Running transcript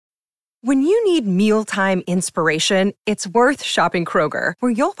When you need mealtime inspiration, it's worth shopping Kroger,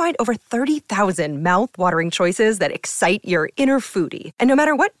 where you'll find over 30,000 mouth-watering choices that excite your inner foodie. And no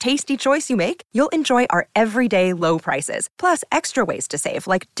matter what tasty choice you make, you'll enjoy our everyday low prices, plus extra ways to save,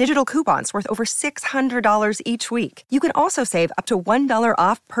 like digital coupons worth over $600 each week. You can also save up to $1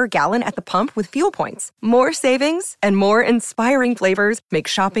 off per gallon at the pump with fuel points. More savings and more inspiring flavors make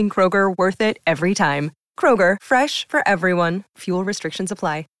shopping Kroger worth it every time. Kroger, fresh for everyone. Fuel restrictions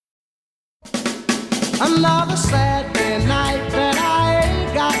apply. Another Saturday night and I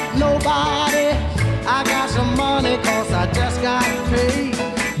ain't got nobody. I got some money 'cause I just got paid.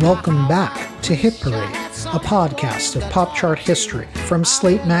 Welcome back to Hit Parade, a podcast of pop chart history from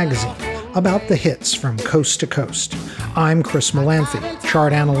Slate Magazine about the hits from coast to coast. I'm Chris Molanphy,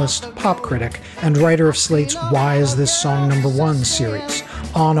 chart analyst, pop critic, and writer of Slate's Why Is This Song Number One series.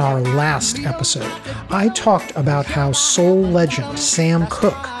 On our last episode, I talked about how soul legend Sam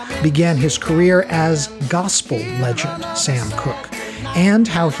Cooke began his career as gospel legend Sam Cooke, and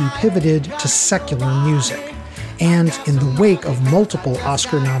how he pivoted to secular music. And in the wake of multiple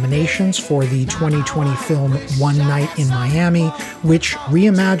Oscar nominations for the 2020 film One Night in Miami, which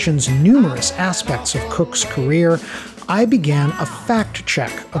reimagines numerous aspects of Cooke's career, I began a fact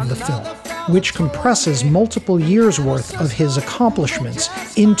check of the film, which compresses multiple years' worth of his accomplishments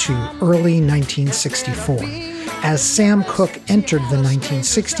into early 1964. As Sam Cooke entered the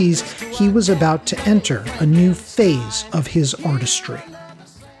 1960s, he was about to enter a new phase of his artistry.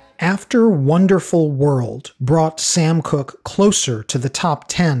 After Wonderful World brought Sam Cooke closer to the top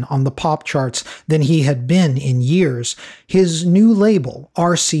 10 on the pop charts than he had been in years, his new label,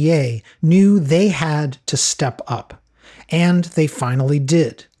 RCA, knew they had to step up. And they finally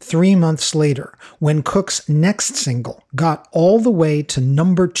did, 3 months later, when Cooke's next single got all the way to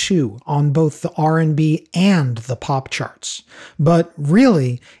number 2 on both the R&B and the pop charts. But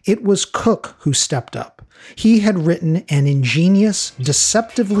really, it was Cooke who stepped up. He had written an ingenious,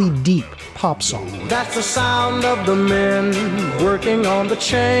 deceptively deep pop song. That's the sound of the men working on the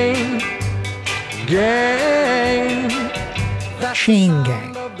chain gang. Chain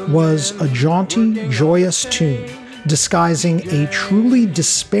Gang was a jaunty, joyous tune disguising a truly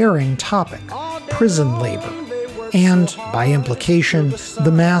despairing topic, prison labor, and, by implication,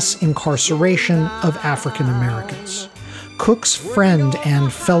 the mass incarceration of African Americans. Cooke's friend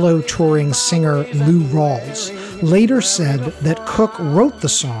and fellow touring singer Lou Rawls later said that Cooke wrote the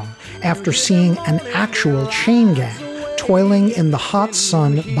song after seeing an actual chain gang toiling in the hot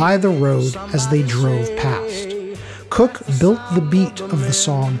sun by the road as they drove past. Cooke built the beat of the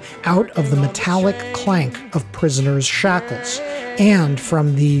song out of the metallic clank of prisoners' shackles and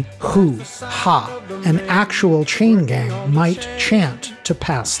from the hoo, ha, an actual chain gang might chant to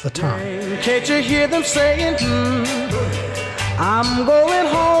pass the time. Can't you hear them saying, I'm going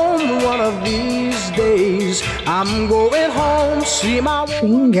home one of these days. I'm going home, see my...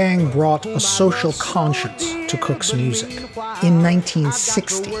 Chain Gang brought a social conscience to Cooke's music in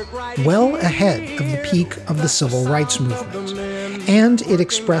 1960, well ahead of the peak of the civil rights movement. And it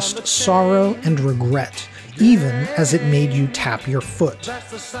expressed sorrow and regret, even as it made you tap your foot.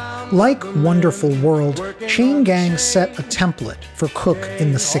 Like Wonderful World, Chain Gang set a template for Cooke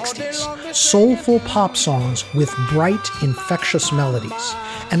in the 60s. Soulful pop songs with bright, infectious melodies,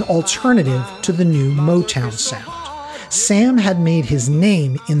 an alternative to the new Motown sound. Sam had made his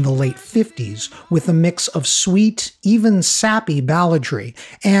name in the late 50s with a mix of sweet, even sappy balladry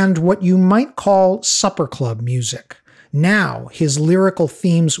and what you might call supper club music. Now, his lyrical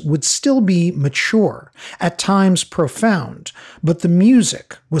themes would still be mature, at times profound, but the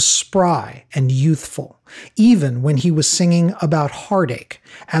music was spry and youthful, even when he was singing about heartache,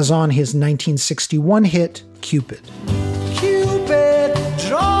 as on his 1961 hit, Cupid. Cupid,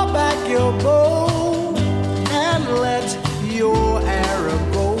 draw back your bow and let your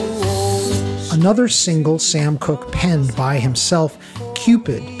arrow go. Another single Sam Cooke penned by himself,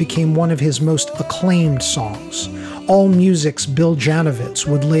 Cupid became one of his most acclaimed songs. AllMusic's Bill Janovitz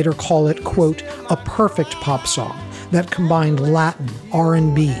would later call it, quote, a perfect pop song that combined Latin,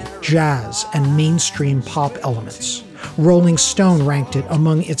 R&B, jazz, and mainstream pop elements. Rolling Stone ranked it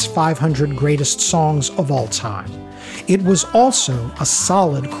among its 500 greatest songs of all time. It was also a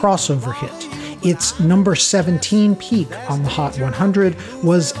solid crossover hit. Its number 17 peak on the Hot 100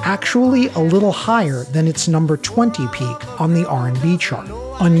 was actually a little higher than its number 20 peak on the R&B chart.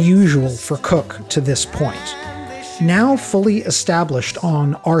 Unusual for Cooke to this point. Now fully established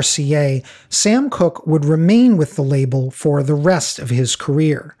on RCA, Sam Cooke would remain with the label for the rest of his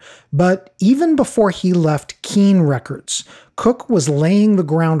career. But even before he left Keane Records, Cooke was laying the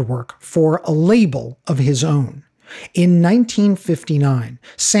groundwork for a label of his own. In 1959,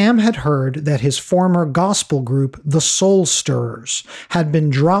 Sam had heard that his former gospel group, the Soul Stirrers, had been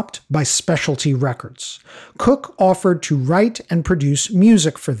dropped by Specialty Records. Cook offered to write and produce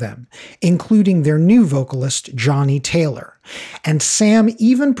music for them, including their new vocalist, Johnny Taylor. And Sam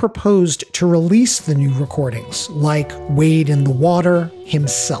even proposed to release the new recordings, like Wade in the Water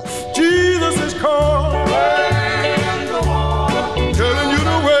himself. Jesus is calling.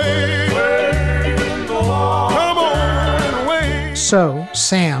 So,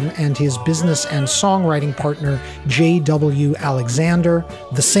 Sam and his business and songwriting partner, J.W. Alexander,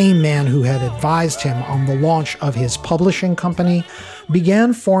 the same man who had advised him on the launch of his publishing company,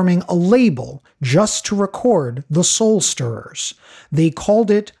 began forming a label just to record the Soul Stirrers. They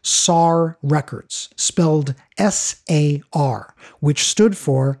called it SAR Records, spelled S-A-R, which stood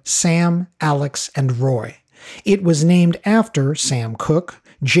for Sam, Alex, and Roy. It was named after Sam Cooke,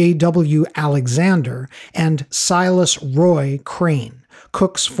 J.W. Alexander, and Silas Roy Crane,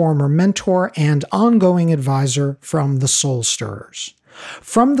 Cooke's former mentor and ongoing advisor from the Soul Stirrers.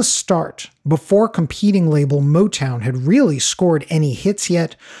 From the start, before competing label Motown had really scored any hits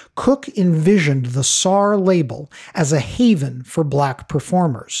yet, Cooke envisioned the SAR label as a haven for Black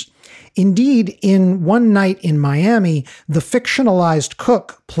performers. Indeed, in One Night in Miami, the fictionalized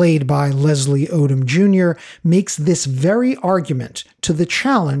Cooke, played by Leslie Odom Jr., makes this very argument to the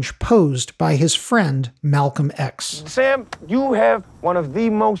challenge posed by his friend Malcolm X. Sam, you have one of the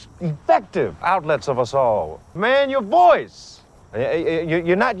most effective outlets of us all. Man, your voice.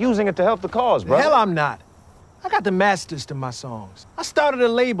 You're not using it to help the cause, brother. Hell, I'm not. I got the masters to my songs. I started a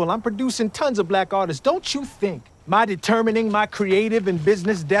label. I'm producing tons of Black artists. Don't you think my determining my creative and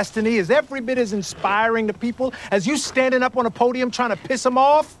business destiny is every bit as inspiring to people as you standing up on a podium trying to piss them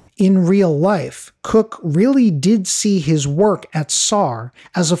off? In real life, Cooke really did see his work at SAR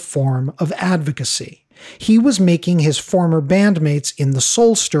as a form of advocacy. He was making his former bandmates in the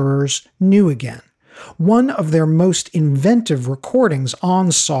Soul Stirrers new again. One of their most inventive recordings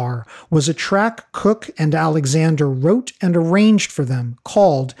on SAR was a track Cooke and Alexander wrote and arranged for them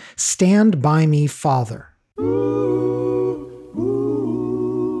called Stand By Me, Father.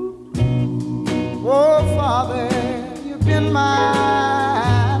 Oh, Father, you've been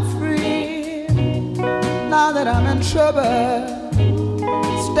my friend. Now that I'm in trouble,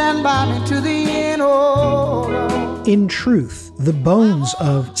 stand by me to the end, oh Lord. In truth, the bones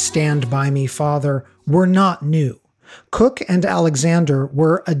of Stand By Me, Father were not new. Cooke and Alexander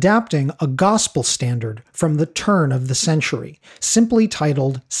were adapting a gospel standard from the turn of the century, simply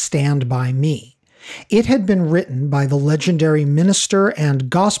titled Stand By Me. It had been written by the legendary minister and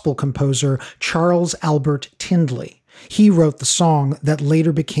gospel composer Charles Albert Tindley. He wrote the song that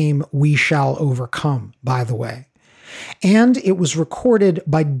later became We Shall Overcome, by the way. And it was recorded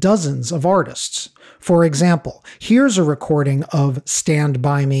by dozens of artists. For example, here's a recording of Stand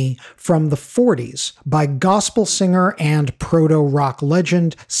By Me from the 40s by gospel singer and proto-rock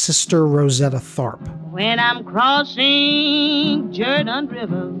legend Sister Rosetta Tharpe. When I'm crossing Jordan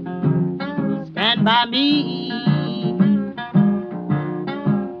River, stand by me.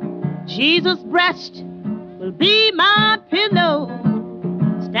 Jesus' breast will be my pillow.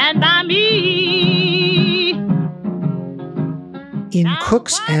 Stand by me. In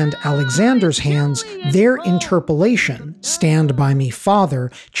Cooke's and Alexander's hands, their interpolation, Stand By Me,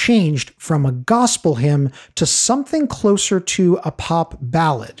 Father, changed from a gospel hymn to something closer to a pop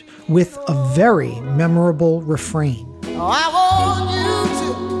ballad with a very memorable refrain. Oh, I want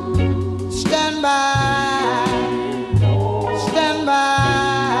you to stand by,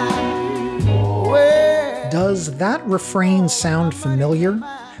 where... Does that refrain sound familiar?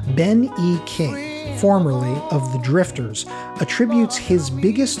 Ben E. King, formerly of the Drifters, attributes his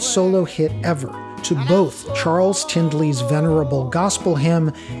biggest solo hit ever to both Charles Tindley's venerable gospel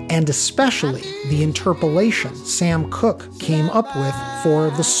hymn and especially the interpolation Sam Cooke came up with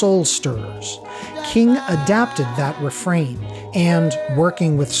for the Soul Stirrers. King adapted that refrain and,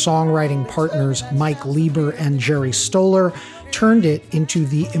 working with songwriting partners Mike Lieber and Jerry Stoller, turned it into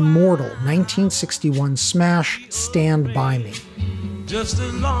the immortal 1961 smash Stand By Me. Just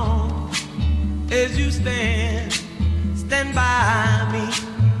as long as you stand by me.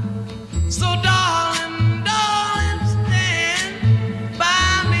 So darling, stand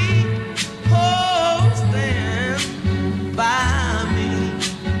by me. Oh, stand by me.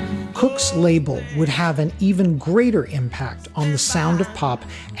 Cooke's label would have an even greater impact on the sound of pop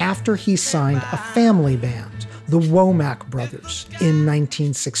after he signed a family band, the Womack Brothers in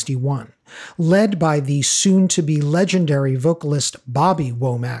 1961. Led by the soon-to-be legendary vocalist Bobby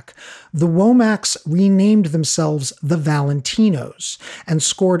Womack, the Womacks renamed themselves the Valentinos and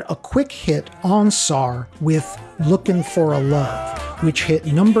scored a quick hit on SAR with Lookin' for a Love, which hit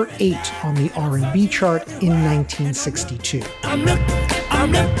number 8 on the R&B chart in 1962. I'm looking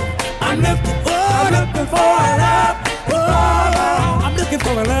for a love. I'm looking for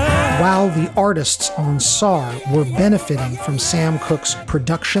a love. While the artists on SAR were benefiting from Sam Cooke's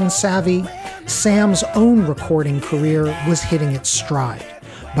production savvy, Sam's own recording career was hitting its stride.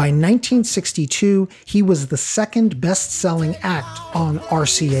 By 1962, he was the second best-selling act on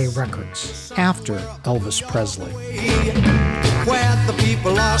RCA Records, after Elvis Presley. Where the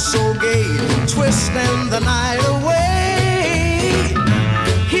people are so gay, twisting the night away.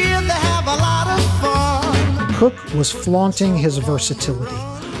 Here they have a lot of fun. Cooke was flaunting his versatility.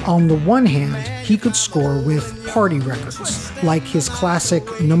 On the one hand, he could score with party records, like his classic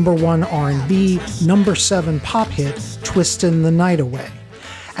 #1 R&B, #7 pop hit, Twistin' the Night Away,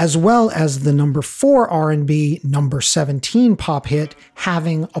 as well as the #4 R&B, #17 pop hit,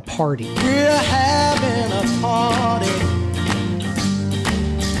 Having a Party. We're having a party,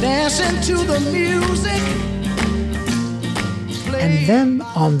 dancing to the music. And then,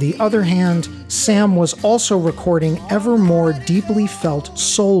 on the other hand, Sam was also recording ever more deeply felt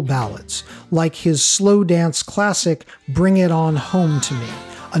soul ballads, like his slow dance classic Bring It On Home to Me,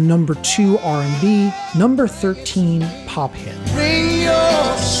 a #2 R&B, #13 pop hit. Bring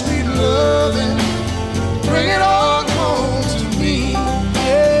your sweet loving, bring it on home to me.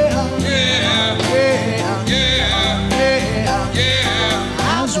 Yeah, yeah, yeah, yeah,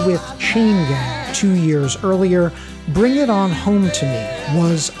 yeah. As with Chain Gang 2 years earlier, Bring It On Home to Me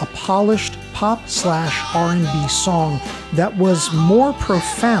was a polished pop/R&B song that was more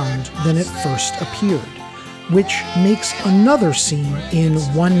profound than it first appeared, which makes another scene in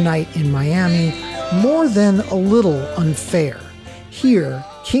One Night in Miami more than a little unfair. Here,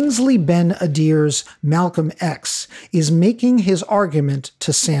 Kingsley Ben-Adir's Malcolm X is making his argument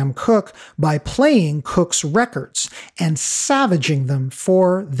to Sam Cooke by playing Cooke's records and savaging them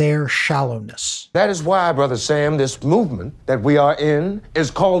for their shallowness. That is why, Brother Sam, this movement that we are in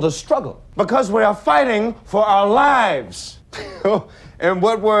is called a struggle. Because we are fighting for our lives. And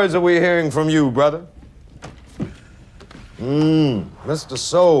what words are we hearing from you, brother? Mr.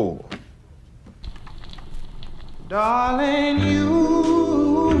 Soul. Darling, you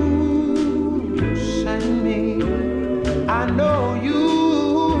send me. I know you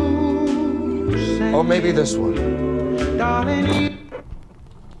send Or maybe this one. Darling, you.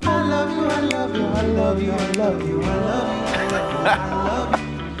 I love you, I love you, I love you, I love you, I love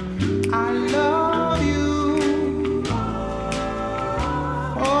you, I love you.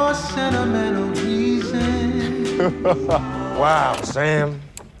 For sentimental reasons. Wow, Sam,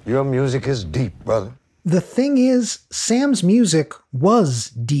 your music is deep, brother. The thing is, Sam's music was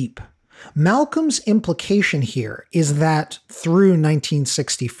deep. Malcolm's implication here is that through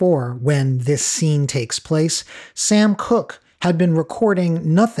 1964, when this scene takes place, Sam Cooke had been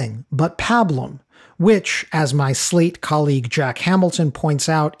recording nothing but pablum, which, as my Slate colleague Jack Hamilton points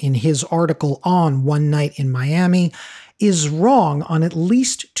out in his article on One Night in Miami, is wrong on at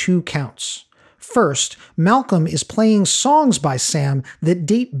least 2 counts. First, Malcolm is playing songs by Sam that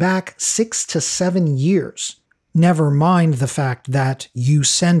date back 6 to 7 years. Never mind the fact that You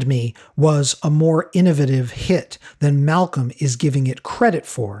Send Me was a more innovative hit than Malcolm is giving it credit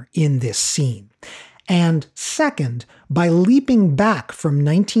for in this scene. And second, by leaping back from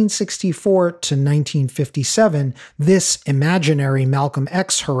 1964 to 1957, this imaginary Malcolm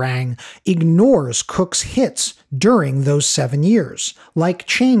X harangue ignores Cooke's hits during those 7 years, like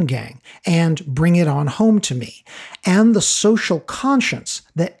Chain Gang and Bring It On Home to Me, and the social conscience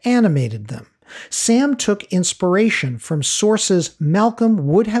that animated them. Sam took inspiration from sources Malcolm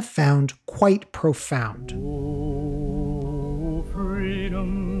would have found quite profound. Oh,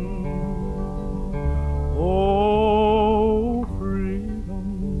 freedom. Oh,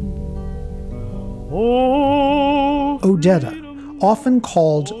 freedom. Oh, Odetta, often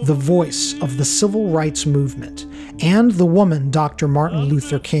called the voice of the civil rights movement, and the woman Dr. Martin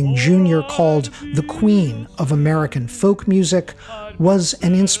Luther King Jr. called the Queen of American folk music, was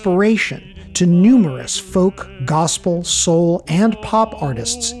an inspiration to numerous folk, gospel, soul, and pop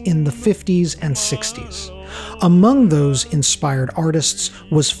artists in the 50s and 60s. Among those inspired artists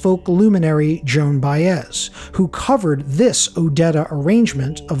was folk luminary Joan Baez, who covered this Odetta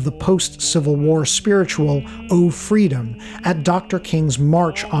arrangement of the post-Civil War spiritual Oh Freedom at Dr. King's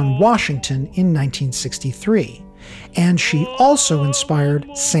March on Washington in 1963. And she also inspired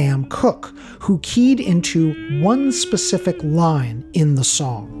Sam Cooke, who keyed into one specific line in the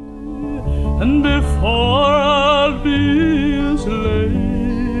song. And before I'll be a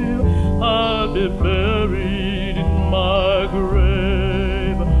slave, I'll be buried in my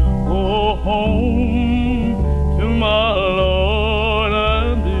grave. Go home to my Lord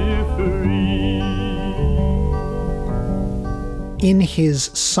and be free. In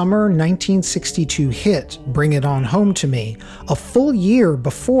his summer 1962 hit, Bring It On Home to Me, a full year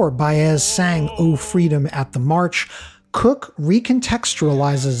before Baez sang "Oh Freedom" at the March, Cooke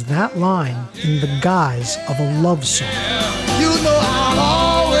recontextualizes that line in the guise of a love song. You know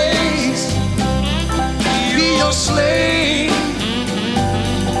I'll always be your slave.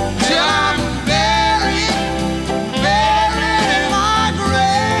 Till I'm buried in my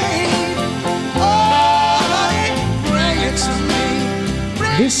grave. Oh, bring it to me.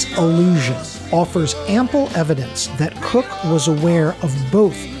 This allusion offers ample evidence that Cooke was aware of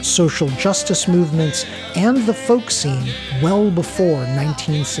both social justice movements and the folk scene well before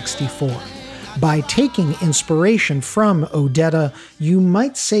 1964. By taking inspiration from Odetta, you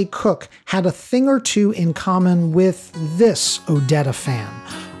might say Cooke had a thing or two in common with this Odetta fan,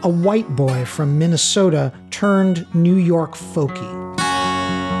 a white boy from Minnesota turned New York folkie.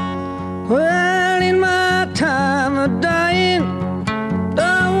 Well, in my time of dying,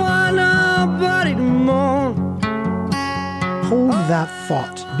 don't want nobody to mourn. Hold that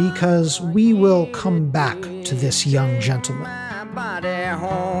thought, because we will come back to this young gentleman.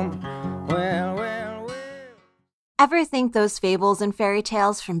 Ever think those fables and fairy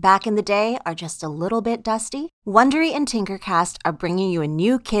tales from back in the day are just a little bit dusty? Wondery and Tinkercast are bringing you a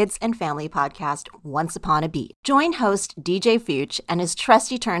new kids and family podcast, Once Upon a Beat. Join host DJ Fuchs and his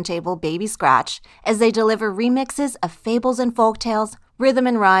trusty turntable Baby Scratch as they deliver remixes of fables and folktales, rhythm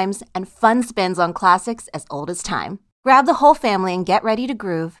and rhymes, and fun spins on classics as old as time. Grab the whole family and get ready to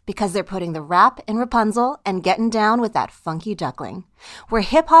groove, because they're putting the rap in Rapunzel and getting down with that funky duckling. Where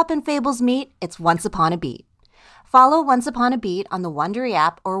hip-hop and fables meet, it's Once Upon a Beat. Follow Once Upon a Beat on the Wondery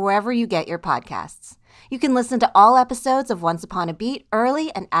app or wherever you get your podcasts. You can listen to all episodes of Once Upon a Beat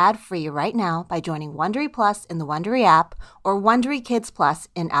early and ad-free right now by joining Wondery Plus in the Wondery app or Wondery Kids Plus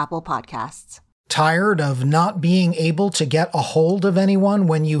in Apple Podcasts. Tired of not being able to get a hold of anyone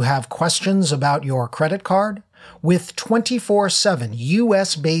when you have questions about your credit card? With 24/7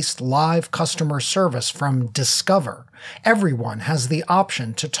 US-based live customer service from Discover, everyone has the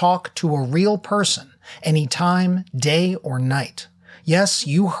option to talk to a real person anytime, day or night. Yes,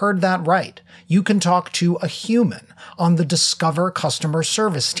 you heard that right. You can talk to a human on the Discover customer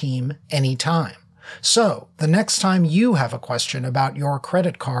service team anytime. So, the next time you have a question about your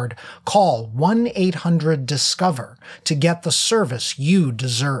credit card, call 1-800-DISCOVER to get the service you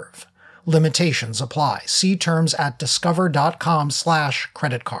deserve. Limitations apply. See terms at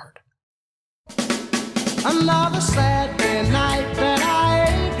discover.com/creditcard. Another Saturday night that I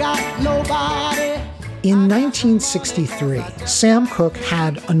ain't got nobody. In 1963, Sam Cooke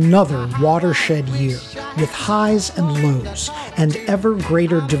had another watershed year with highs and lows and ever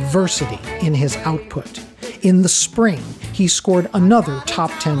greater diversity in his output. In the spring, he scored another top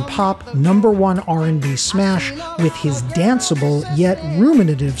 10 pop, #1 R&B smash with his danceable yet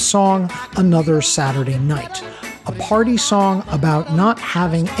ruminative song, Another Saturday Night, a party song about not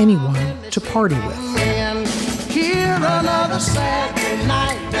having anyone to party with. Here another Saturday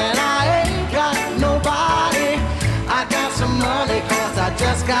night that I ain't got nobody. I got some money 'cause I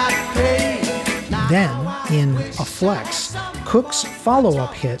just got paid. Then, in A Flex, Cooke's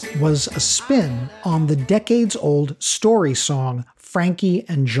follow-up hit was a spin on the decades-old story song Frankie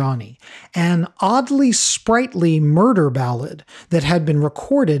and Johnny, an oddly sprightly murder ballad that had been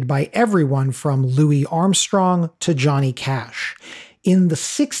recorded by everyone from Louis Armstrong to Johnny Cash. In the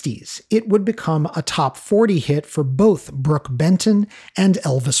 60s, it would become a top 40 hit for both Brooke Benton and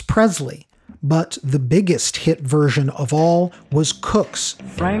Elvis Presley. But the biggest hit version of all was Cooke's.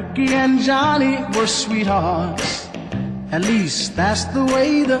 Frankie and Johnny were sweethearts. At least that's the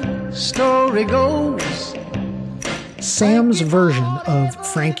way the story goes. Sam's version of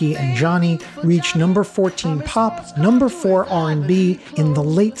Frankie and Johnny reached number 14 pop, number 4 R&B in the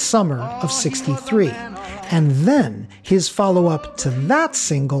late summer of '63. And then his follow-up to that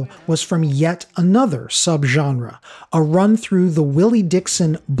single was from yet another subgenre, a run through the Willie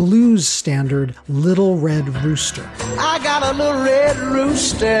Dixon blues standard Little Red Rooster. I got a little red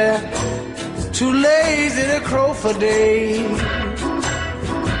rooster, too lazy to crow for days.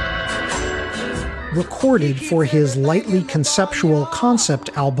 Recorded for his lightly conceptual concept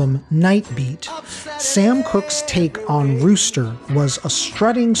album Night Beat, Sam Cooke's take on Rooster was a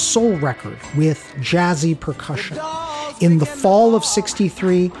strutting soul record with jazzy percussion. In the fall of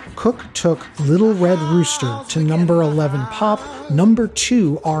 '63, Cooke took Little Red Rooster to number 11 pop, number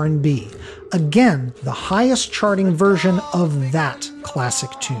 2 R&B. Again, the highest charting version of that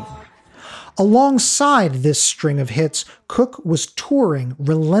classic tune. Alongside this string of hits, Cooke was touring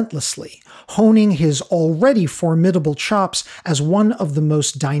relentlessly, honing his already formidable chops as one of the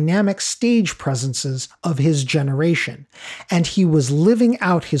most dynamic stage presences of his generation. And he was living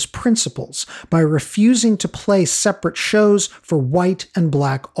out his principles by refusing to play separate shows for white and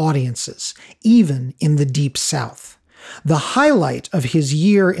black audiences, even in the Deep South. The highlight of his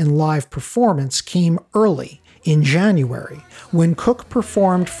year in live performance came early, in January, when Cooke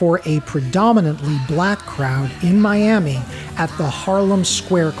performed for a predominantly black crowd in Miami at the Harlem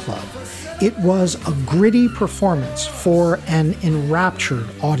Square Club. It was a gritty performance for an enraptured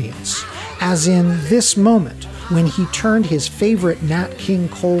audience, as in this moment when he turned his favorite Nat King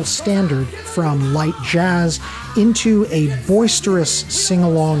Cole standard from light jazz into a boisterous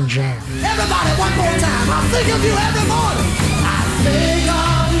sing-along jam. Everybody, one more time. I think of you every morning. I think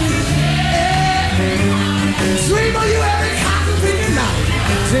of you. Dream of you every cotton picking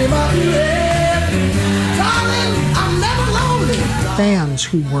night. Dream of you every. Darling, I'm never lonely. Fans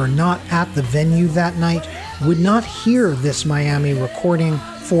who were not at the venue that night would not hear this Miami recording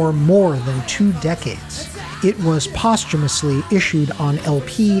for more than 2 decades. It was posthumously issued on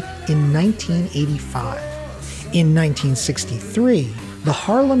LP in 1985. In 1963, the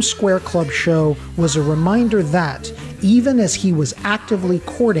Harlem Square Club show was a reminder that, even as he was actively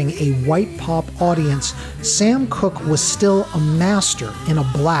courting a white pop audience, Sam Cooke was still a master in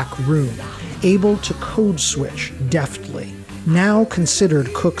a black room, able to code switch deftly. Now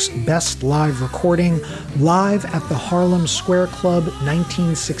considered Cooke's best live recording, Live at the Harlem Square Club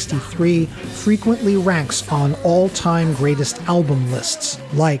 1963 frequently ranks on all-time greatest album lists,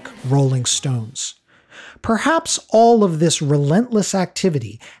 like Rolling Stones. Perhaps all of this relentless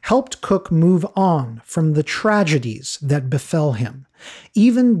activity helped Cooke move on from the tragedies that befell him.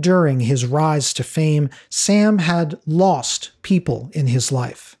 Even during his rise to fame, Sam had lost people in his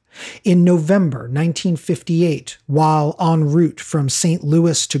life. In November 1958, while en route from St.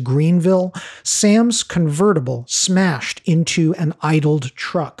 Louis to Greenville, Sam's convertible smashed into an idled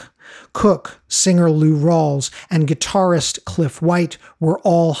truck. Cooke, singer Lou Rawls, and guitarist Cliff White were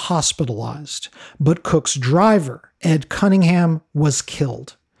all hospitalized, but Cooke's driver, Ed Cunningham, was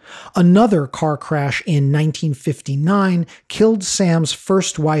killed. Another car crash in 1959 killed Sam's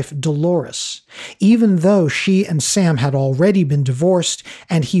first wife, Dolores. Even though she and Sam had already been divorced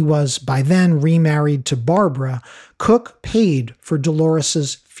and he was by then remarried to Barbara, Cooke paid for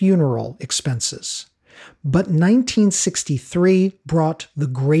Dolores's funeral expenses. But 1963 brought the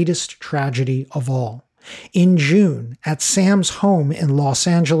greatest tragedy of all. In June, at Sam's home in Los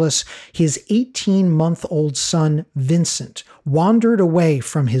Angeles, his 18-month-old son, Vincent, wandered away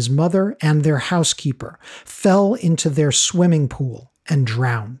from his mother and their housekeeper, fell into their swimming pool, and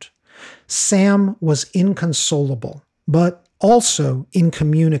drowned. Sam was inconsolable, but also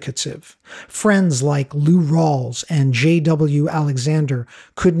incommunicative. Friends like Lou Rawls and J.W. Alexander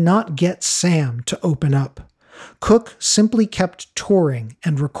could not get Sam to open up. Cooke simply kept touring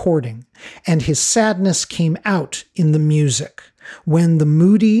and recording, and his sadness came out in the music. When the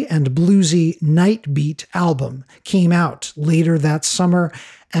moody and bluesy Night Beat album came out later that summer,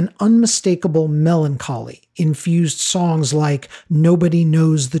 an unmistakable melancholy infused songs like Nobody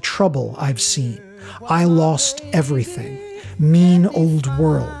Knows the Trouble I've Seen, I Lost Everything, Mean Old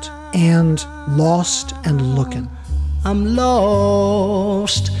World, and Lost and Lookin'. I'm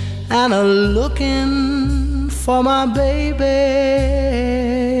lost and a-looking for my baby.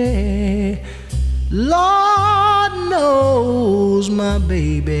 Lord knows my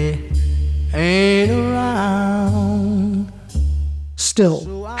baby ain't around.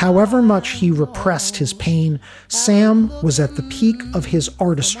 Still, however much he repressed his pain, Sam was at the peak of his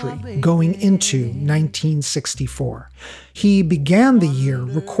artistry going into 1964. He began the year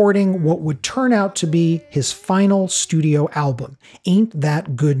recording what would turn out to be his final studio album, Ain't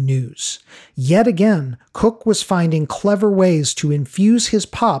That Good News. Yet again, Cooke was finding clever ways to infuse his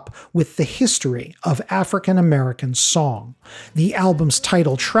pop with the history of African-American song. The album's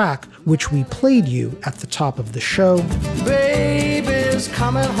title track, which we played you at the top of the show, Baby's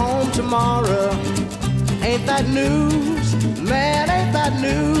coming home tomorrow. Ain't that news? Man, ain't that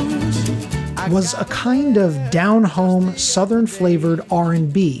news? was a kind of down-home, southern-flavored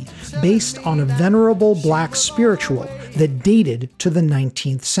R&B based on a venerable black spiritual that dated to the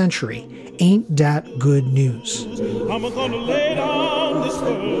 19th century. Ain't Dat Good News? I'm gonna lay down this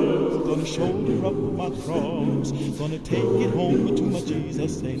world, gonna shoulder up my cross, gonna take it home to my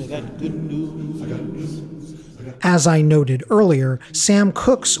Jesus, ain't that good news? As I noted earlier, Sam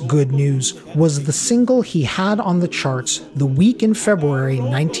Cooke's Good News was the single he had on the charts the week in February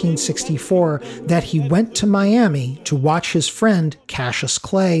 1964 that he went to Miami to watch his friend Cassius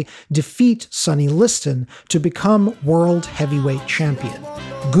Clay defeat Sonny Liston to become world heavyweight champion.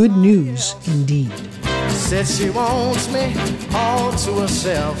 Good news indeed. Said she wants me all to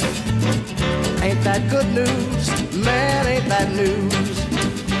herself. Ain't that good news? Man, ain't that news?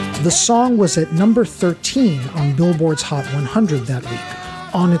 The song was at number 13 on Billboard's Hot 100 that week,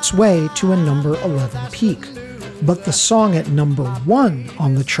 on its way to a number 11 peak. But the song at number 1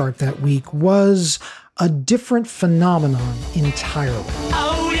 on the chart that week was a different phenomenon entirely.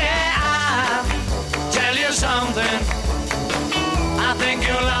 Oh yeah, I'll tell you something. I think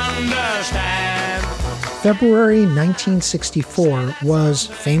you'll understand. February 1964 was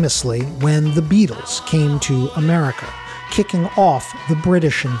famously when the Beatles came to America, kicking off the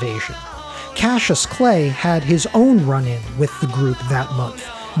British invasion. Cassius Clay had his own run-in with the group that month,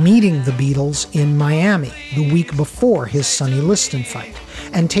 meeting the Beatles in Miami the week before his Sonny Liston fight,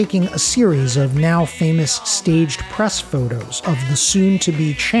 and taking a series of now famous staged press photos of the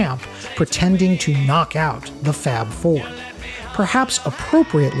soon-to-be champ pretending to knock out the Fab Four. Perhaps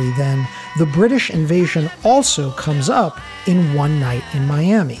appropriately then, the British invasion also comes up in One Night in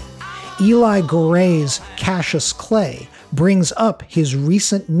Miami. Eli Goray's Cassius Clay brings up his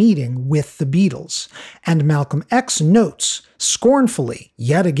recent meeting with the Beatles, and Malcolm X notes, scornfully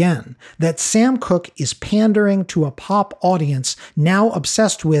yet again, that Sam Cooke is pandering to a pop audience now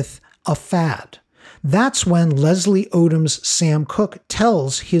obsessed with a fad. That's when Leslie Odom's Sam Cooke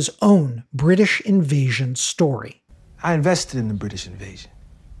tells his own British invasion story. I invested in the British invasion.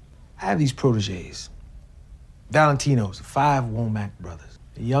 I have these proteges. Valentino's, 5 Womack brothers.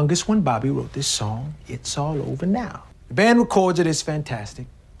 The youngest one, Bobby, wrote this song, It's All Over Now. The band records it, it's fantastic,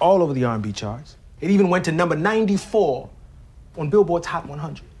 all over the R&B charts. It even went to number 94 on Billboard's Hot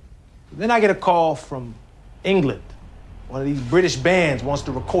 100. Then I get a call from England. One of these British bands wants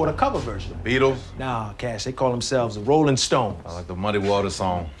to record a cover version. Beatles? Nah, Cash, they call themselves the Rolling Stones. I like the Muddy Waters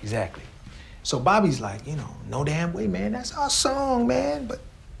song. Exactly. So Bobby's like, no damn way, man, that's our song, man. But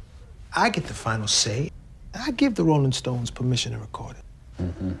I get the final say. I give the Rolling Stones permission to record it.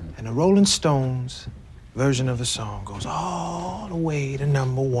 Mm-hmm. And the Rolling Stones version of the song goes all the way to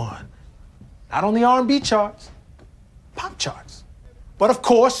number 1. Not on the R&B charts, pop charts. But of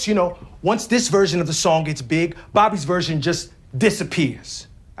course, once this version of the song gets big, Bobby's version just disappears.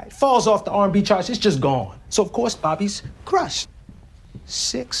 It falls off the R&B charts, it's just gone. So of course, Bobby's crushed.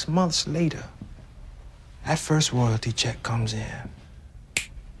 6 months later, that first royalty check comes in.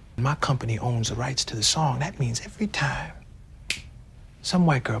 My company owns the rights to the song. That means every time some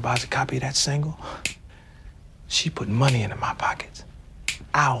white girl buys a copy of that single, she put money into my pockets.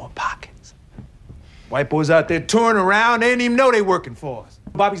 Our pockets. White boys out there touring around, they didn't even know they working for us.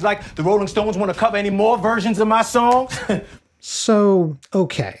 Bobby's like, the Rolling Stones want to cover any more versions of my songs? So,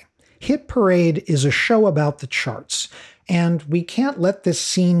 okay. Hit Parade is a show about the charts, and we can't let this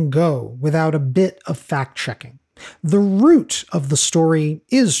scene go without a bit of fact-checking. The root of the story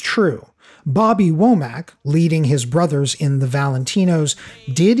is true. Bobby Womack, leading his brothers in the Valentinos,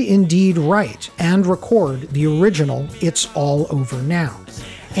 did indeed write and record the original It's All Over Now.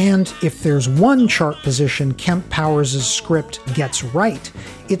 And if there's one chart position Kemp Powers' script gets right,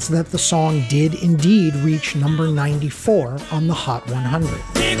 it's that the song did indeed reach number 94 on the Hot 100.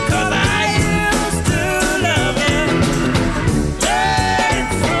 Because I used to love it.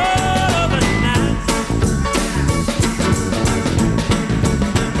 It's all over now.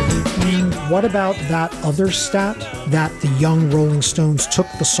 And what about that other stat, that the young Rolling Stones took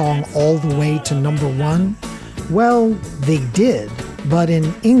the song all the way to number 1? Well, they did, but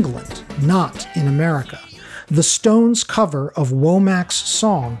in England, not in America. The Stones' cover of Womack's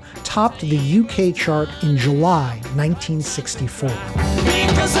song topped the UK chart in July 1964.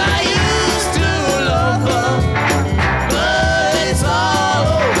 Because I used to love her, but it's all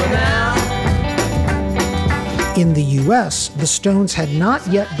over now. In the US, the Stones had not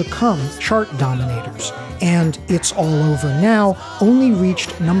yet become chart dominators, and It's All Over Now only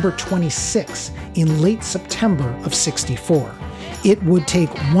reached number 26 in late September of '64. It would take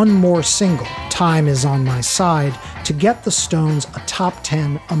one more single, Time Is on My Side, to get the Stones a top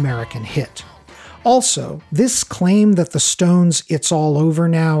 10 American hit. Also, this claim that the Stones' It's All Over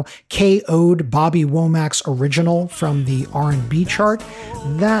Now KO'd Bobby Womack's original from the R&B chart,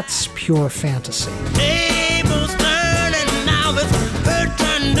 that's pure fantasy. Tables turn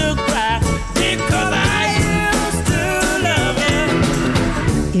begin to cry because I used to love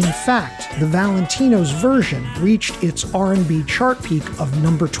her. In fact, the Valentinos version reached its R&B chart peak of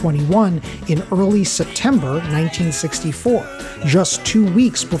number 21 in early September 1964, just 2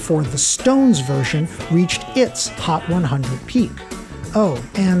 weeks before the Stones version reached its Hot 100 peak. Oh,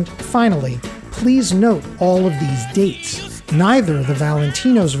 and finally, please note all of these dates. Neither the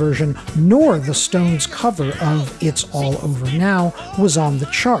Valentinos version nor the Stones cover of It's All Over Now was on the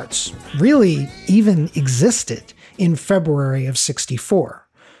charts, really even existed in February of '64.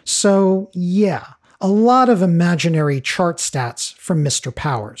 So yeah, a lot of imaginary chart stats from Mr.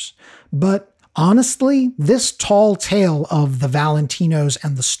 Powers. But honestly, this tall tale of the Valentinos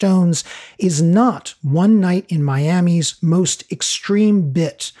and the Stones is not One Night in Miami's most extreme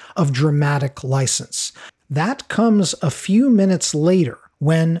bit of dramatic license. That comes a few minutes later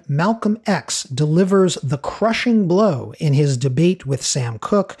when Malcolm X delivers the crushing blow in his debate with Sam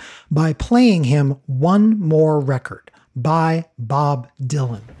Cooke by playing him one more record by Bob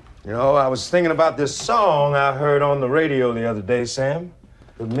Dylan. You know, I was thinking about this song I heard on the radio the other day, Sam.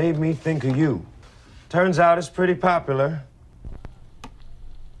 It made me think of you. Turns out it's pretty popular.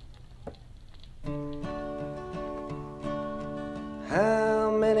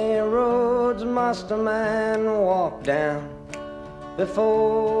 How many roads must a man walk down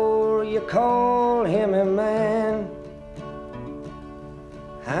before you call him a man?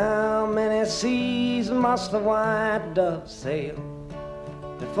 How many seas must the white dove sail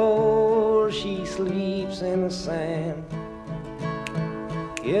before she sleeps in the sand?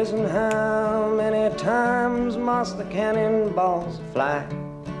 Yes, and how many times must the cannonballs fly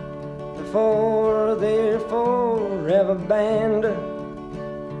before they're forever banned?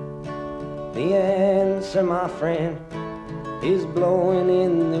 The answer, my friend, is blowing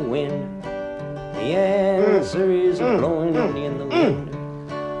in the wind. The answer is blowing in the wind.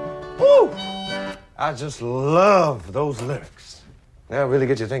 Woo! I just love those lyrics. That really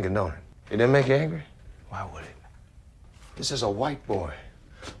get you thinking, don't it? It didn't make you angry? Why would it? This is a white boy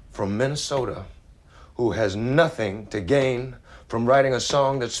from Minnesota who has nothing to gain from writing a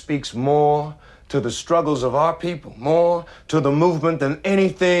song that speaks more to the struggles of our people, more to the movement than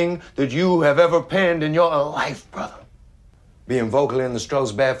anything that you have ever penned in your life, brother. Being vocal in the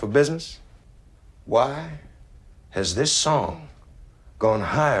struggle's bad for business? Why has this song gone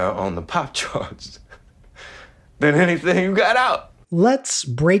higher on the pop charts than anything you got out? Let's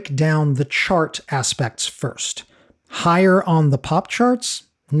break down the chart aspects first. Higher on the pop charts?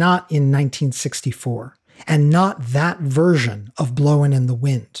 Not in 1964, and not that version of Blowin' in the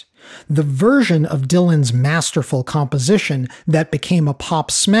Wind. The version of Dylan's masterful composition that became a pop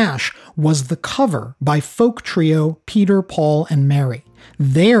smash was the cover by folk trio Peter, Paul, and Mary.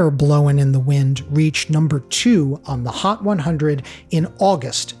 Their Blowin' in the Wind reached number 2 on the Hot 100 in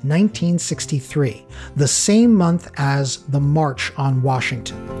August 1963, the same month as the March on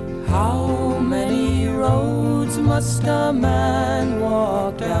Washington. How many roads must a man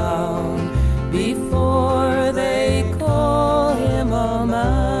walk down before they call him a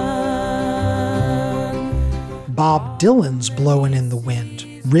man? Bob Dylan's Blowin' in the Wind,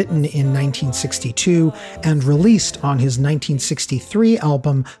 written in 1962 and released on his 1963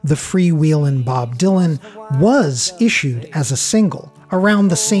 album The Freewheelin' Bob Dylan, was issued as a single around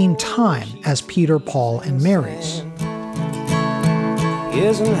the same time as Peter, Paul, and Mary's.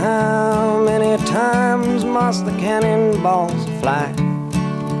 Yes, and how many times must the cannonballs fly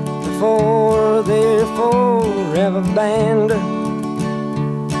before they're forever banned?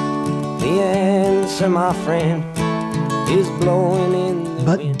 The answer, my friend, is blowing in the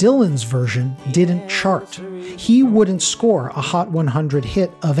But wind. Dylan's version didn't chart. He wouldn't score a Hot 100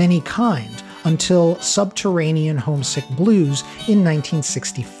 hit of any kind until Subterranean Homesick Blues in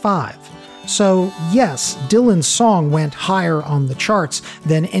 1965. So yes, Dylan's song went higher on the charts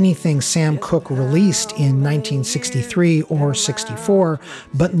than anything Sam Cooke released in 1963 or 64,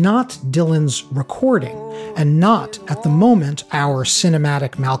 but not Dylan's recording, and not at the moment our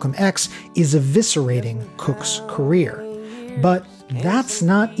cinematic Malcolm X is eviscerating Cooke's career. But that's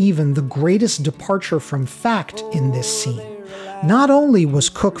not even the greatest departure from fact in this scene. Not only was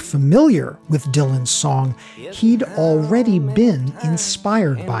Cooke familiar with Dylan's song, he'd already been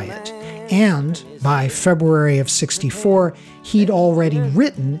inspired by it. And by February of '64, he'd already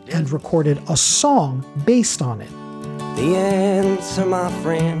written and recorded a song based on it. The answer, my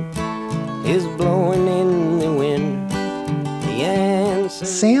friend, is blowing in the wind. The answer.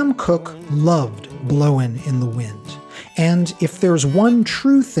 Sam Cooke loved Blowin' in the Wind. And if there's one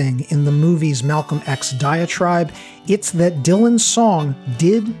true thing in the movie's Malcolm X diatribe, it's that Dylan's song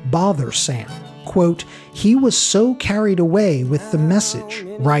did bother Sam. Quote, "He was so carried away with the message,"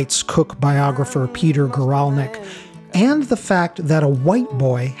 writes Cook biographer Peter Guralnick, "and the fact that a white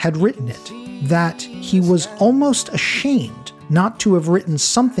boy had written it, that he was almost ashamed not to have written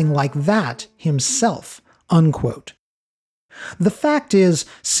something like that himself," unquote. The fact is,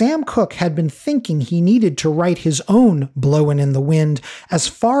 Sam Cooke had been thinking he needed to write his own Blowin' in the Wind as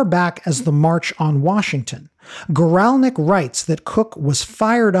far back as the March on Washington. Guralnick writes that Cooke was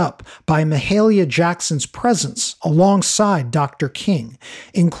fired up by Mahalia Jackson's presence alongside Dr. King,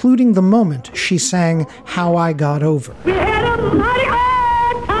 including the moment she sang How I Got Over. We had a mighty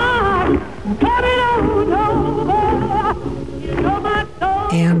hard time coming on over. You know my soul.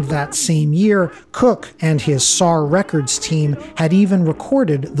 And that same year, Cooke and his SAR Records team had even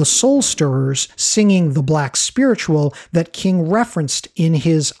recorded the Soul Stirrers singing the Black spiritual that King referenced in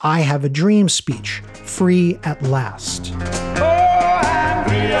his I Have a Dream speech, Free at Last.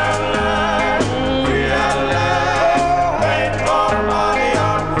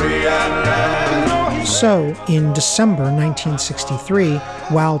 So, in December 1963,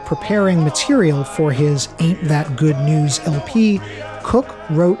 while preparing material for his Ain't That Good News LP, Cooke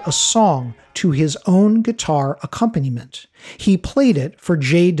wrote a song to his own guitar accompaniment. He played it for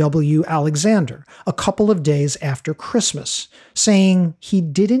J.W. Alexander a couple of days after Christmas, saying he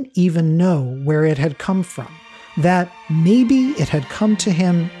didn't even know where it had come from, that maybe it had come to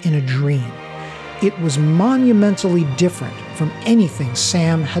him in a dream. It was monumentally different from anything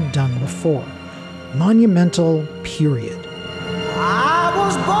Sam had done before. Monumental, period. I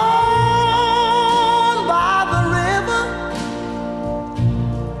was born by the river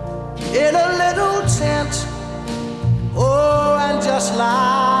in a little tent. Oh, and just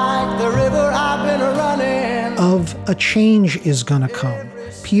like the river I've been running. Of A Change Is Gonna Come,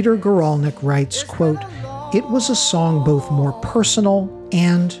 Peter Guralnick writes, quote, "It was a song both more personal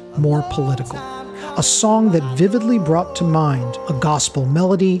and more political. A song that vividly brought to mind a gospel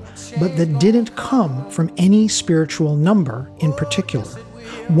melody, but that didn't come from any spiritual number in particular.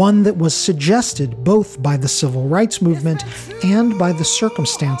 One that was suggested both by the civil rights movement and by the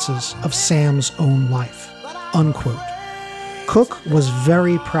circumstances of Sam's own life," unquote. Cooke was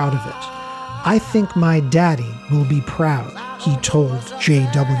very proud of it. "I think my daddy will be proud," he told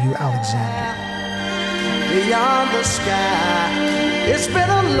J.W. Alexander. Beyond the sky, it's been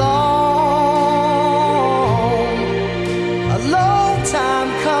a long time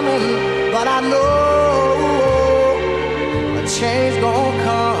coming, but I know a change gonna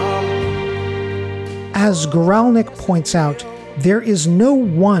come. As Guralnick points out, there is no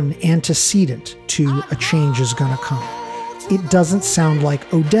one antecedent to A Change Is Gonna Come. It doesn't sound like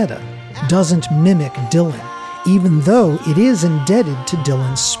Odetta, doesn't mimic Dylan, even though it is indebted to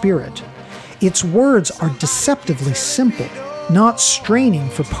Dylan's spirit. Its words are deceptively simple, not straining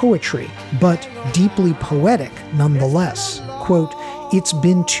for poetry, but deeply poetic nonetheless. Quote, "It's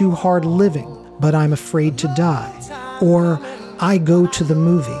been too hard living, but I'm afraid to die." Or, "I go to the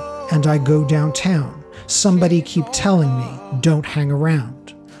movie and I go downtown. Somebody keep telling me, don't hang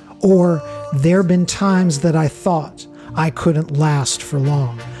around." Or, "There been times that I thought I couldn't last for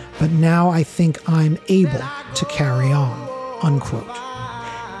long, but now I think I'm able to carry on," unquote.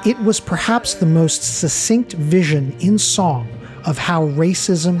 It was perhaps the most succinct vision in song of how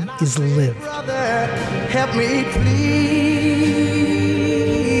racism is lived. Brother, help me please.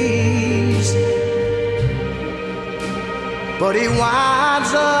 But he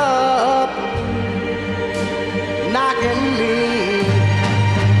winds up knocking me.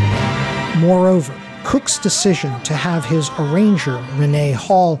 Moreover, Cooke's decision to have his arranger, Renee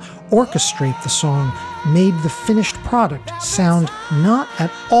Hall, orchestrate the song made the finished product sound not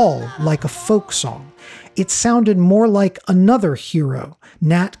at all like a folk song. It sounded more like another hero,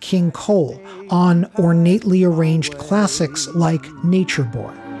 Nat King Cole, on ornately arranged classics like Nature Boy.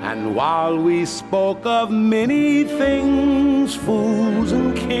 And while we spoke of many things, fools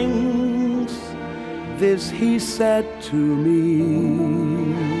and kings, this he said to me.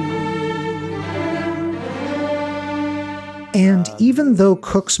 And even though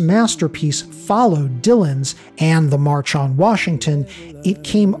Cooke's masterpiece followed Dylan's and the March on Washington, it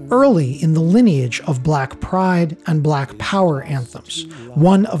came early in the lineage of Black Pride and Black Power anthems,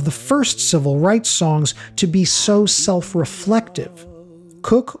 one of the first civil rights songs to be so self-reflective.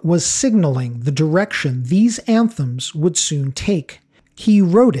 Cooke was signaling the direction these anthems would soon take. He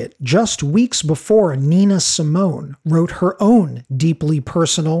wrote it just weeks before Nina Simone wrote her own deeply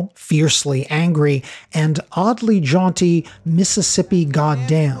personal, fiercely angry, and oddly jaunty Mississippi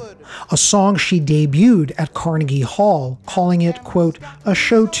Goddamn, a song she debuted at Carnegie Hall, calling it, quote, "a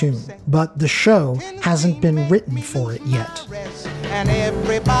show tune," but the show hasn't been written for it yet. And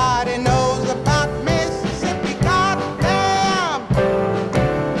everybody knows about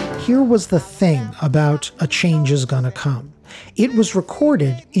Here was the thing about A Change Is Gonna Come. It was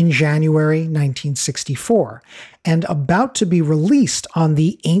recorded in January 1964 and about to be released on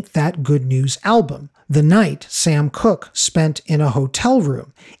the Ain't That Good News album, the night Sam Cooke spent in a hotel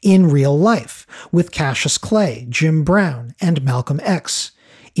room in real life with Cassius Clay, Jim Brown, and Malcolm X.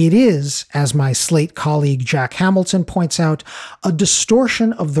 It is, as my Slate colleague Jack Hamilton points out, a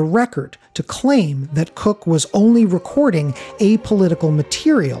distortion of the record to claim that Cooke was only recording apolitical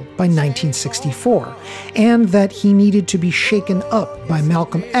material by 1964, and that he needed to be shaken up by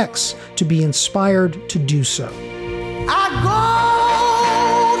Malcolm X to be inspired to do so. I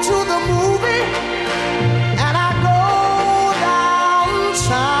go to the movie and I go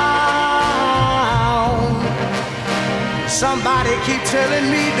downtown. Somebody keep telling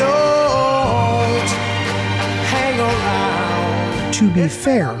me don't hang around. To be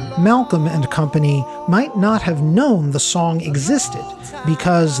fair, Malcolm and company might not have known the song existed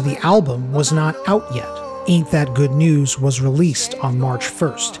because the album was not out yet. Ain't That Good News was released on March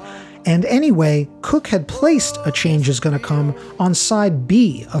 1st. And anyway, Cooke had placed A Change Is Gonna Come on side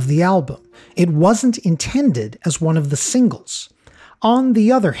B of the album. It wasn't intended as one of the singles. On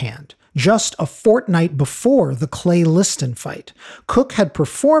the other hand, just a fortnight before the Clay Liston fight, Cooke had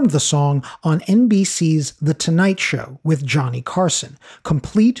performed the song on NBC's The Tonight Show with Johnny Carson,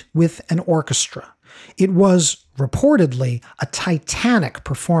 complete with an orchestra. It was, reportedly, a titanic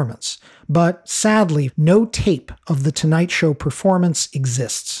performance, but sadly, no tape of the Tonight Show performance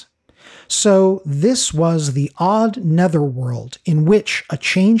exists. So this was the odd netherworld in which A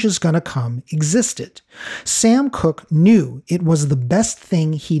Change Is Gonna Come existed. Sam Cooke knew it was the best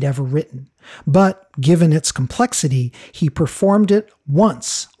thing he'd ever written, but given its complexity, he performed it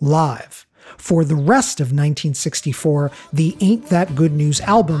once live. For the rest of 1964, the Ain't That Good News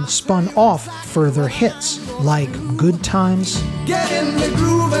album spun off further hits like Good Times, Get in the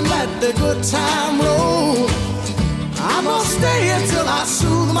groove and let the good time roll. I'm gonna stay until I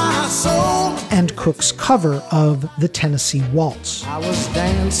soothe my soul. and Cooke's cover of the Tennessee Waltz. I was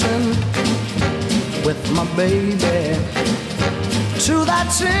dancing with my baby to that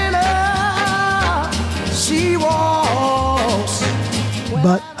Tennessee waltz.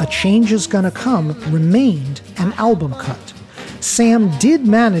 But A Change Is Gonna Come remained an album cut. Sam did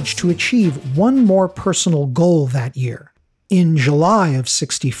manage to achieve one more personal goal that year. In July of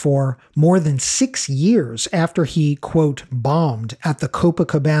 '64, more than 6 years after he, quote, bombed at the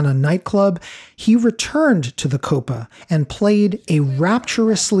Copacabana nightclub, he returned to the Copa and played a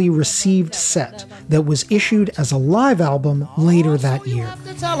rapturously received set that was issued as a live album later that year.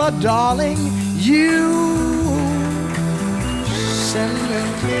 Tell her, darling, you send me.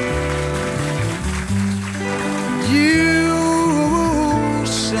 You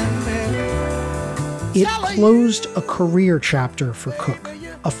send me. It closed a career chapter for Cooke,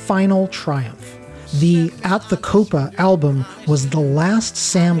 a final triumph. The At the Copa album was the last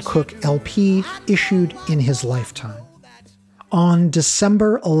Sam Cooke LP issued in his lifetime. On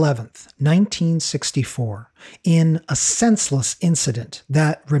December 11th, 1964, in a senseless incident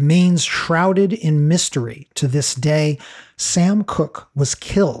that remains shrouded in mystery to this day, Sam Cooke was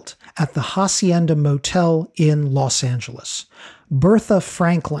killed at the Hacienda Motel in Los Angeles. Bertha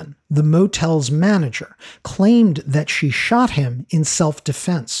Franklin, the motel's manager, claimed that she shot him in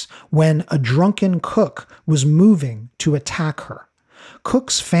self-defense when a drunken Cooke was moving to attack her.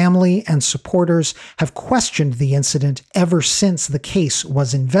 Cooke's family and supporters have questioned the incident ever since the case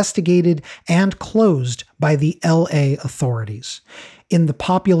was investigated and closed by the LA authorities. In the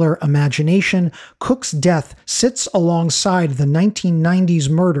popular imagination, Cooke's death sits alongside the 1990s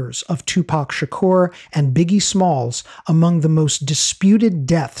murders of Tupac Shakur and Biggie Smalls among the most disputed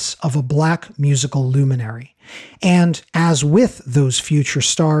deaths of a Black musical luminary. And as with those future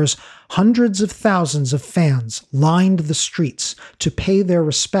stars, hundreds of thousands of fans lined the streets to pay their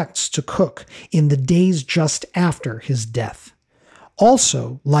respects to Cooke in the days just after his death.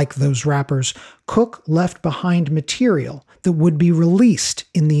 Also, like those rappers, Cooke left behind material that would be released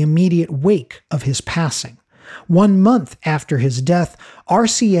in the immediate wake of his passing. 1 month after his death,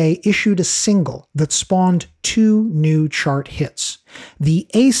 RCA issued a single that spawned 2 new chart hits. The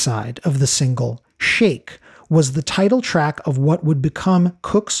A-side of the single, Shake, was the title track of what would become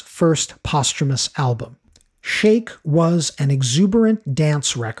Cooke's first posthumous album. Shake was an exuberant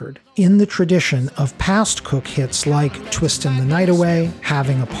dance record in the tradition of past Cooke hits like Twistin' the Night Away,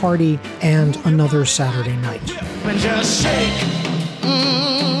 Having a Party, and Another Saturday Night. And just shake,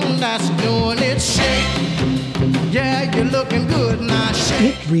 that's doing it, shake. Yeah, you're looking good now,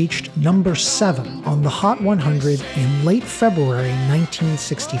 shake. It reached number 7 on the Hot 100 in late February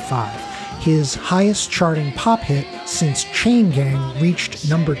 1965. his highest charting pop hit since Chain Gang reached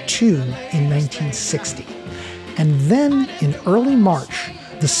number 2 in 1960. And then in early March,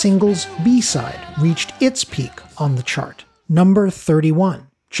 the single's B-side reached its peak on the chart, number 31,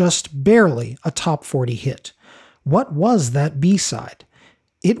 just barely a top 40 hit. What was that B-side?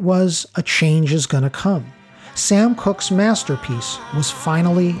 It was A Change Is Gonna Come. Sam Cooke's masterpiece was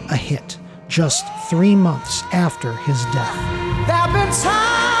finally a hit, just 3 months after his death. There have been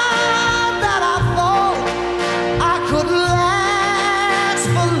times that I thought I could last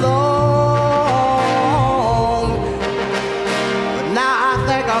for long, but now I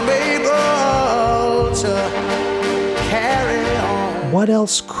think I'm able to carry on. What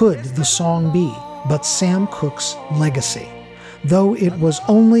else could the song be but Sam Cooke's legacy? Though it was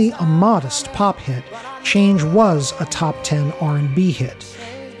only a modest pop hit, Change was a top 10 R&B hit,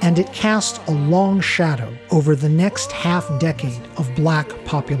 and it cast a long shadow over the next half-decade of Black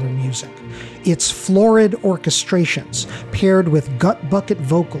popular music. Its florid orchestrations, paired with gut-bucket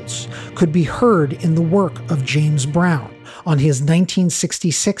vocals, could be heard in the work of James Brown on his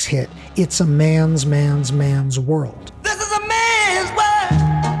 1966 hit, It's a Man's World. This is a man's world.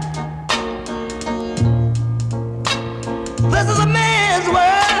 This is a man's world.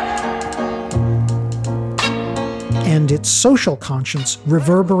 And its social conscience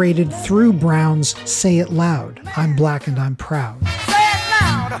reverberated through Brown's Say It Loud, I'm Black and I'm Proud. Say it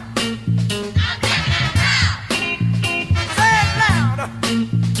louder. Say it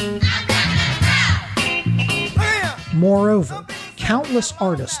louder. Moreover, countless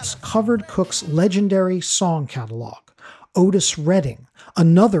artists covered Cooke's legendary song catalog. Otis Redding,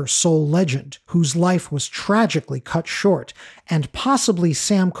 another soul legend whose life was tragically cut short, and possibly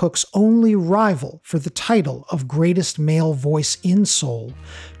Sam Cooke's only rival for the title of greatest male voice in soul,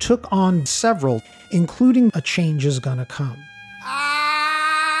 took on several, including A Change Is Gonna Come.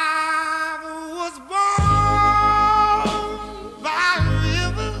 I was born by a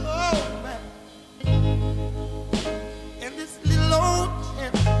river in this little old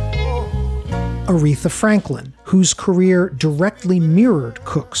town. Aretha Franklin, whose career directly mirrored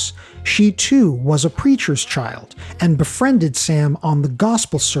Cooke's. She too was a preacher's child and befriended Sam on the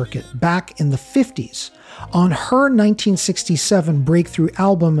gospel circuit back in the 50s. On her 1967 breakthrough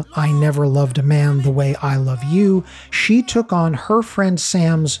album, I Never Loved a Man the Way I Love You, she took on her friend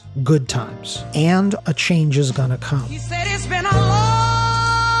Sam's Good Times and A Change Is Gonna Come. He said it's been a long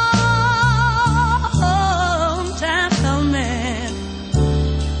time coming,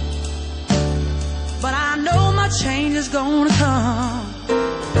 but I know my change is gonna come.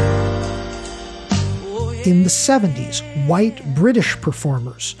 In the 70s, white British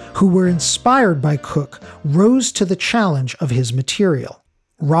performers who were inspired by Cooke rose to the challenge of his material.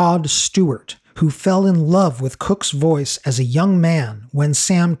 Rod Stewart, who fell in love with Cooke's voice as a young man when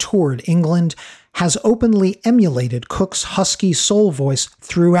Sam toured England, has openly emulated Cooke's husky soul voice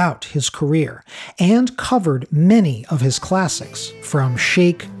throughout his career and covered many of his classics, from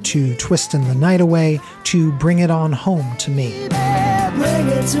Shake to Twistin' the Night Away to Bring It On Home to Me. Bring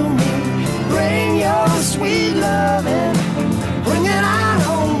it to me. Bring your sweet love and bring it on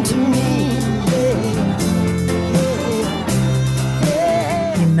home to me.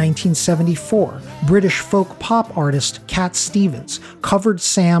 In 1974, British folk pop artist Cat Stevens covered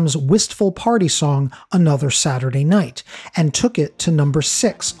Sam's wistful party song Another Saturday Night and took it to number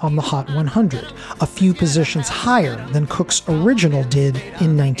 6 on the Hot 100, a few positions higher than Cooke's original did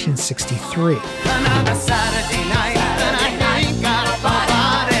in 1963. Another Saturday night and I ain't got a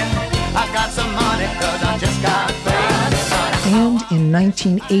body. I got some money 'cause I just got paid. And in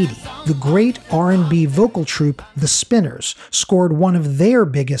 1980, the great R&B vocal troupe The Spinners scored one of their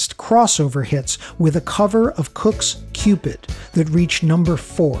biggest crossover hits with a cover of Cooke's Cupid that reached number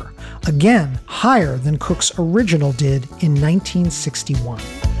 4, again higher than Cooke's original did in 1961.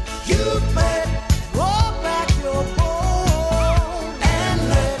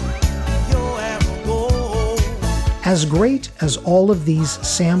 As great as all of these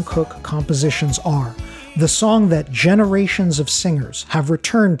Sam Cooke compositions are, the song that generations of singers have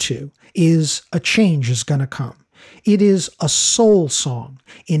returned to is A Change Is Gonna Come. It is a soul song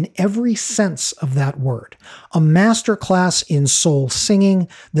in every sense of that word, a masterclass in soul singing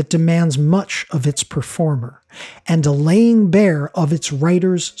that demands much of its performer, and a laying bare of its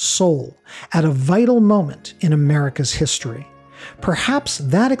writer's soul at a vital moment in America's history. Perhaps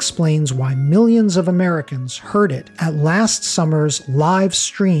that explains why millions of Americans heard it at last summer's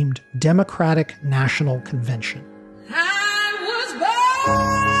live-streamed Democratic National Convention.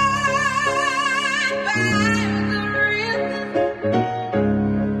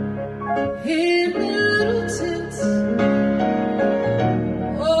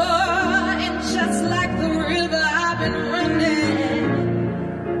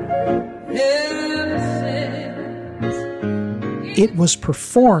 It was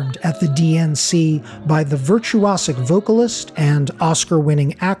performed at the DNC by the virtuosic vocalist and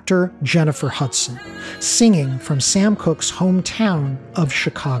Oscar-winning actor Jennifer Hudson, singing from Sam Cooke's hometown of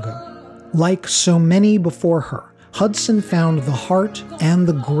Chicago. Like so many before her, Hudson found the heart and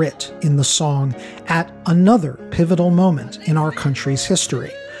the grit in the song at another pivotal moment in our country's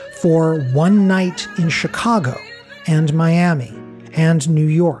history. For one night in Chicago and Miami and New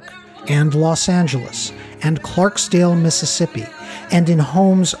York and Los Angeles and Clarksdale, Mississippi, and in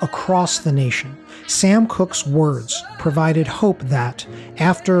homes across the nation, Sam Cooke's words provided hope that,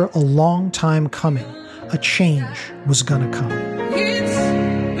 after a long time coming, a change was gonna come. It's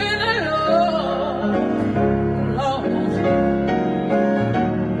been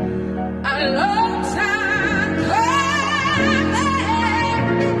a long time coming,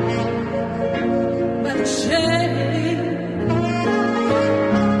 but change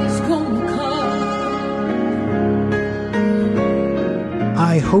is gonna come.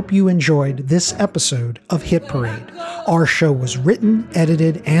 I hope you enjoyed this episode of Hit Parade. Our show was written,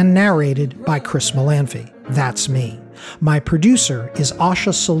 edited, and narrated by Chris Molanphy. That's me. My producer is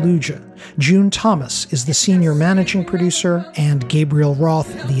Asha Saluja. June Thomas is the senior managing producer, and Gabriel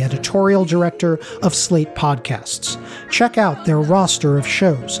Roth, the editorial director of Slate Podcasts. Check out their roster of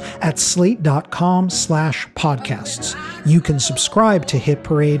shows at slate.com/podcasts. You can subscribe to Hit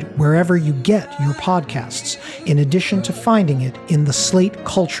Parade wherever you get your podcasts, in addition to finding it in the Slate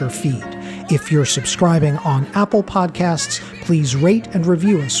Culture feed. If you're subscribing on Apple Podcasts, please rate and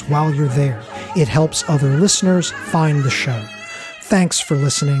review us while you're there. It helps other listeners find the show. Thanks for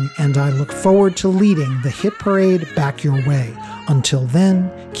listening, and I look forward to leading the Hit Parade back your way. Until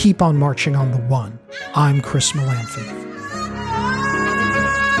then, keep on marching on the one. I'm Chris Molanphy.